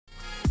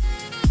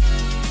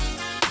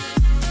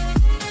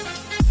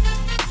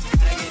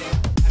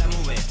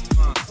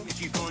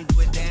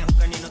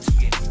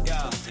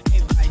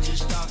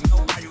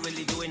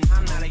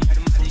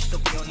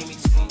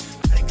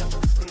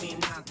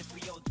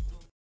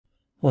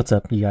What's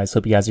up, you guys?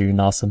 Hope you guys are doing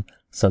awesome.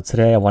 So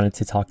today I wanted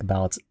to talk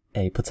about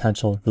a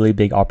potential really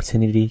big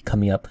opportunity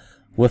coming up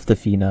with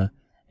Defina,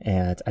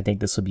 and I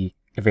think this will be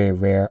a very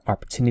rare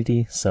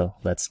opportunity, so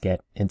let's get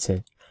into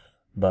it.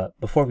 But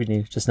before we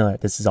do, just know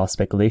that this is all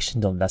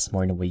speculation. Don't invest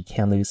more in what you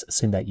can lose.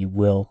 Assume that you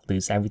will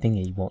lose everything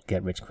and you won't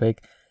get rich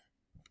quick.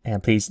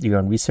 And please do your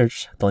own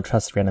research. Don't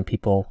trust random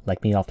people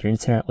like me off the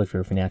internet with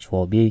your financial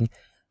well-being.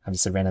 I'm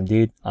just a random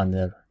dude on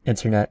the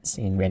internet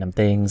seeing random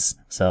things,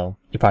 so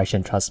you probably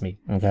shouldn't trust me,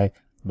 okay?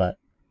 But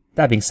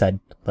that being said,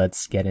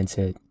 let's get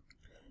into it.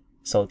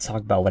 So let's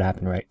talk about what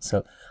happened, right?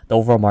 So the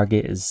overall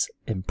market is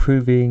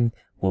improving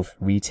with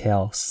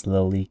retail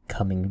slowly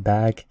coming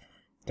back.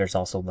 There's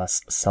also less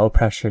sell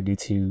pressure due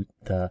to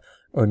the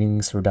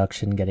earnings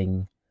reduction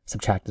getting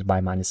subtracted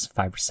by minus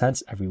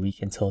 5% every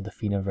week until the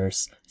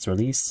Definaverse is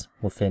released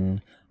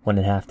within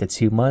 1.5 to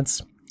 2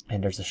 months.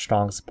 And there's a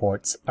strong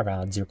support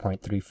around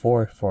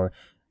 0.34 for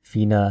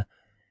FINA.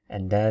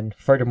 And then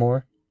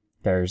furthermore,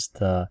 there's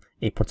the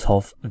April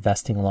 12th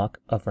vesting lock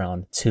of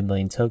around 2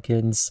 million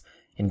tokens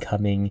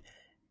incoming,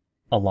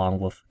 along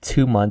with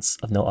 2 months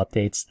of no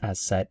updates as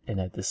set in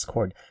a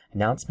Discord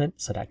announcement.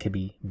 So that could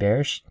be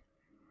bearish.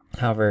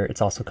 However,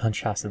 it's also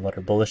contrasted with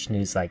other bullish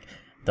news like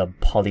the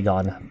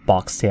Polygon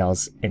box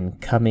sales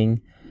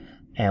incoming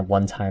and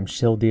one-time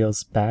shield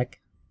deals back,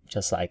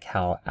 just like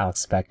how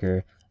Alex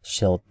Becker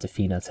shilled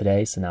Defina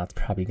today. So now it's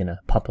probably going to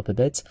pump up a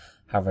bit.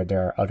 However,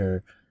 there are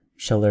other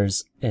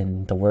shillers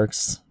in the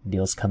works,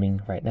 deals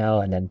coming right now,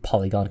 and then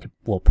Polygon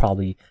will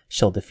probably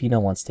shill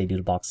Defina once they do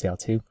the box sale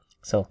too.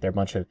 So there are a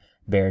bunch of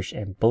bearish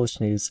and bullish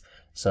news.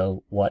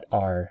 So what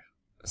are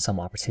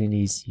some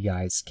opportunities you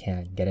guys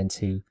can get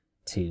into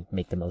to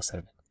make the most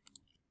of it?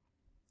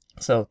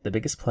 So the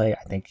biggest play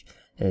I think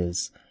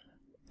is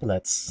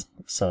let's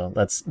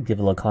give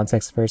a little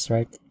context first,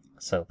 right?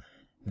 So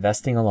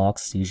vesting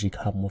unlocks usually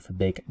come with a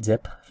big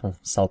dip from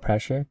sell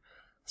pressure.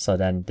 So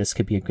then this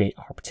could be a great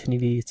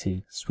opportunity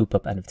to swoop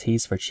up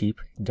NFTs for cheap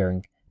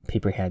during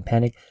paper hand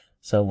panic.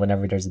 So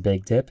whenever there's a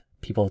big dip,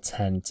 people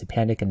tend to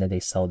panic and then they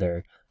sell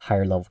their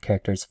higher level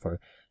characters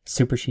for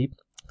super cheap.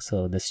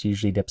 So this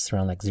usually dips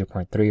around like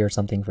 0.3 or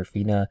something for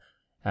FINA,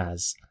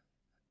 as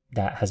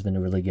that has been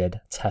a really good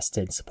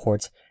tested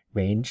support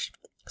range.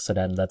 So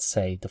then let's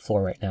say the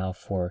floor right now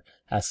for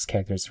S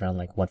characters around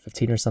like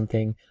 115 or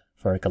something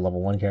for like a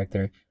level 1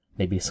 character.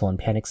 Maybe someone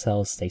panic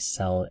sells, they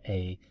sell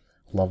a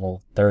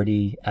level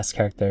 30 S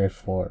character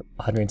for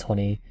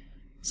 120.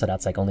 So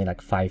that's like only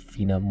like 5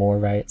 FINA more,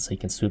 right? So you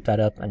can swoop that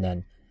up, and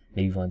then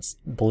maybe once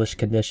bullish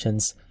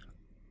conditions,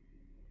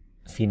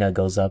 FINA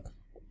goes up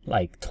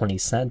like 20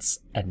 cents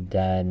and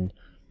then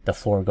the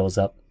floor goes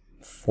up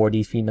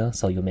 40 FINA.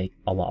 So you'll make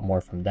a lot more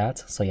from that.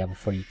 So you have a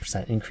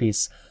 40%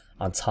 increase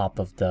on top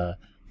of the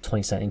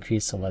 20-cent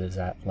increase. So what is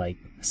that, like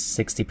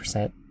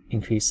 60%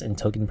 increase in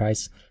token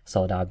price?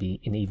 So that would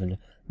be an even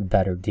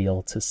better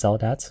deal to sell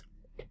that.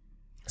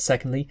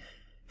 Secondly,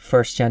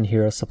 first gen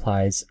hero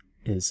supplies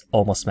is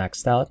almost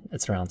maxed out.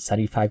 It's around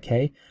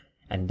 75k.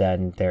 And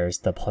then there's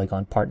the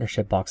Polygon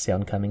partnership box sale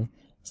incoming.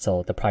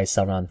 So the price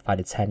sell around 5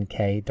 to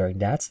 10k during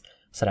that.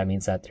 So that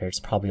means that there's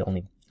probably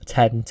only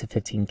 10 to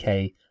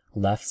 15k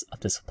left of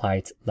the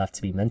supply left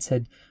to be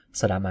minted.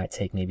 So that might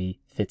take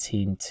maybe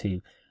 15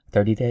 to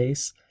 30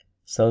 days.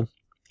 So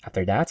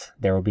after that,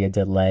 there will be a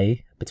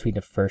delay between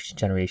the first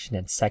generation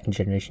and second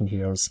generation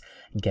heroes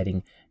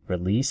getting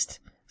released.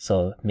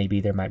 So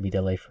maybe there might be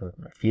delay for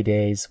a few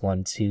days,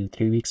 1, 2,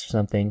 3 weeks or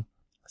something.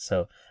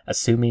 So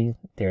assuming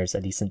there's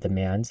a decent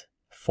demand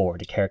for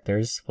the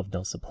characters with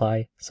no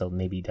supply, so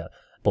maybe the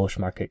bullish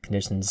market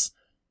conditions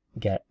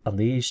get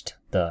unleashed,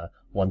 the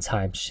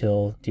one-time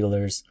shill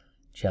dealers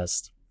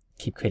just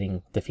keep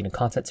creating Defina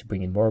content to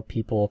bring in more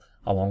people,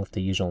 along with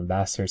the usual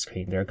ambassadors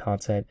creating their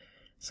content.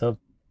 So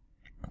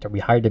there'll be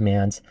higher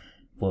demand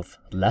with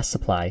less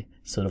supply,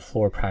 so the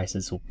floor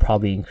prices will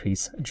probably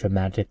increase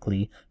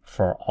dramatically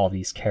for all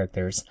these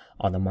characters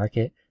on the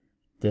market.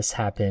 This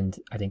happened,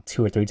 I think,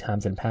 2 or 3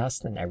 times in the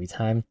past, and every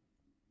time,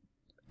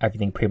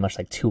 everything pretty much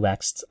like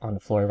 2x'd on the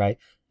floor, right?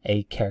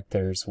 A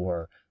characters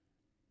were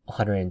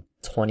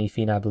 120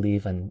 FINA, I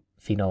believe, and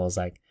FINA was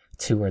like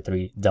 $2 or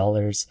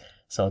 $3.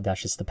 So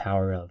that's just the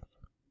power of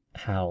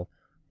how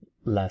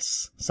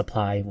less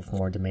supply with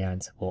more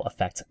demand will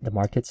affect the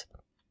market.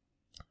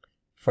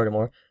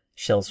 Furthermore,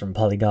 shills from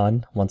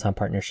Polygon, one-time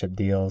partnership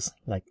deals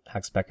like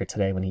Alex Becker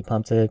today when he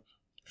pumped it.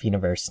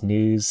 Finaverse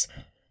news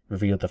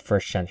revealed the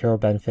first-gen hero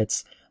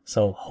benefits.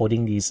 So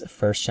holding these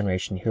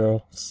first-generation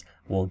heroes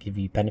will give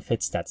you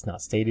benefits that's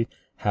not stated.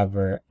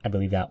 However, I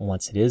believe that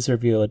once it is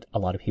revealed, a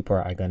lot of people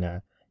are going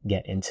to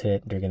get into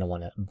it. They're going to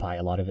want to buy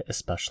a lot of it,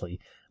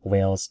 especially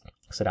whales.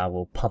 So that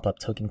will pump up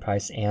token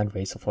price and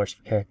raise the floors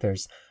for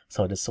characters.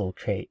 So this will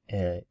create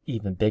an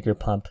even bigger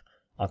pump.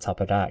 On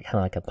top of that, kind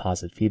of like a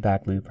positive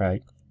feedback loop,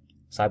 right?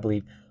 So I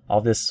believe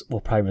all this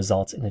will probably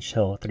result in a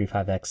chill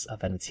 35x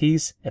of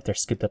NFTs if they're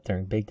scooped up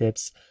during big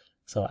dips.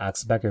 So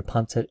Alex Becker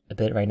pumped it a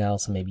bit right now,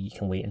 so maybe you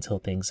can wait until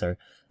things are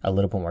a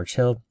little bit more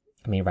chill.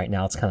 I mean, right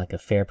now it's kind of like a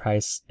fair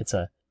price. It's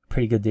a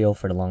pretty good deal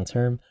for the long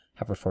term.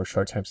 However, for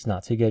short term, it's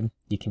not too good.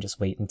 You can just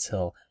wait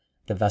until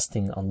the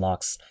vesting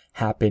unlocks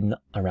happen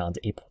around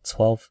April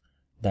 12th.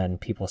 Then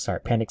people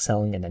start panic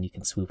selling, and then you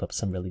can swoop up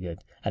some really good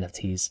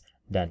NFTs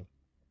then.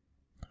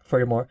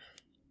 Furthermore,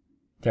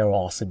 there will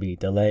also be a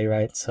delay,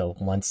 right? So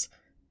once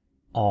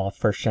all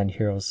first-gen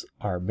heroes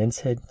are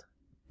minted,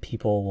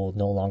 people will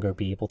no longer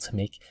be able to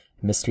make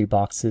mystery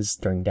boxes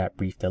during that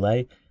brief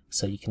delay.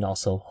 So you can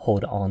also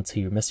hold on to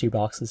your mystery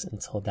boxes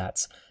until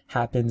that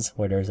happens,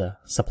 where there's a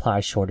supply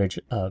shortage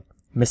of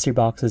mystery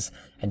boxes,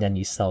 and then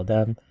you sell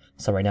them.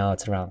 So right now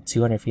it's around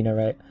 200 FINA,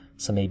 right?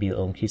 So maybe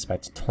it'll increase by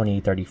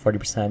 20, 30,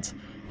 40%.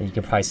 And you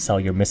can probably sell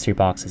your mystery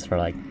boxes for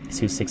like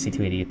 260,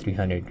 280,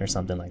 300 or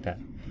something like that.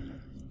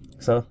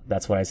 So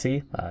that's what I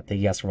see.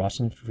 Thank you guys for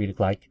watching. Feel free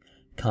to like,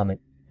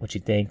 comment what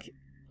you think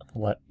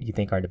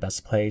are the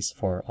best plays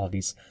for all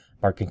these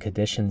market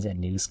conditions and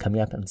news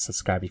coming up, and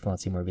subscribe if you want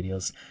to see more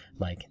videos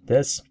like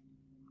this.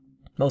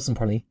 Most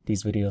importantly,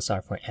 these videos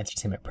are for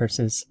entertainment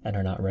purposes and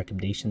are not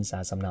recommendations,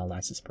 as I'm not a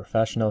licensed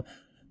professional.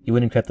 You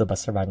win in crypto by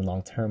surviving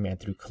long term and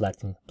through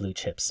collecting blue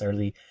chips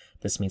early.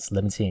 This means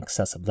limiting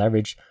excessive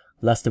leverage,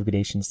 less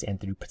liquidations, and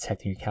through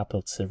protecting your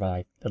capital to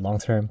survive the long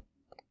term.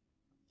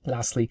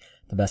 Lastly,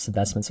 the best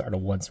investments are the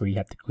ones where you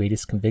have the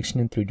greatest conviction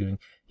in through doing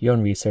your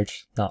own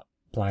research, not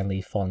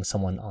blindly following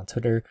someone on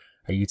Twitter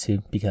or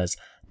YouTube, because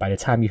by the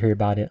time you hear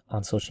about it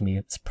on social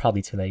media, it's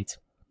probably too late.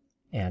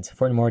 And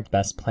furthermore, the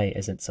best play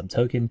isn't some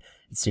token,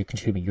 it's to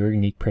contribute your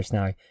unique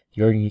personality,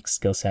 your unique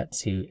skill set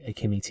to a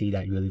community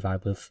that you really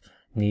vibe with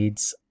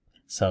needs.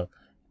 So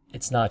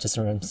it's not just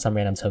some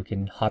random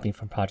token hopping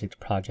from project to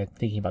project,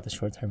 thinking about the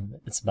short term.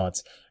 It's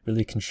about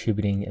really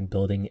contributing and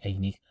building a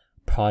unique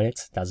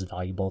product that's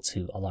valuable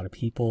to a lot of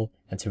people,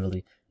 and to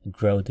really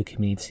grow the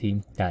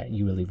community that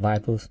you really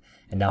vibe with,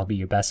 and that'll be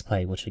your best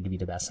play, which will give you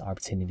the best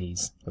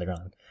opportunities later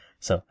on.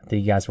 So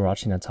thank you guys for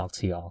watching, and I'll talk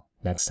to you all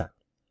next time.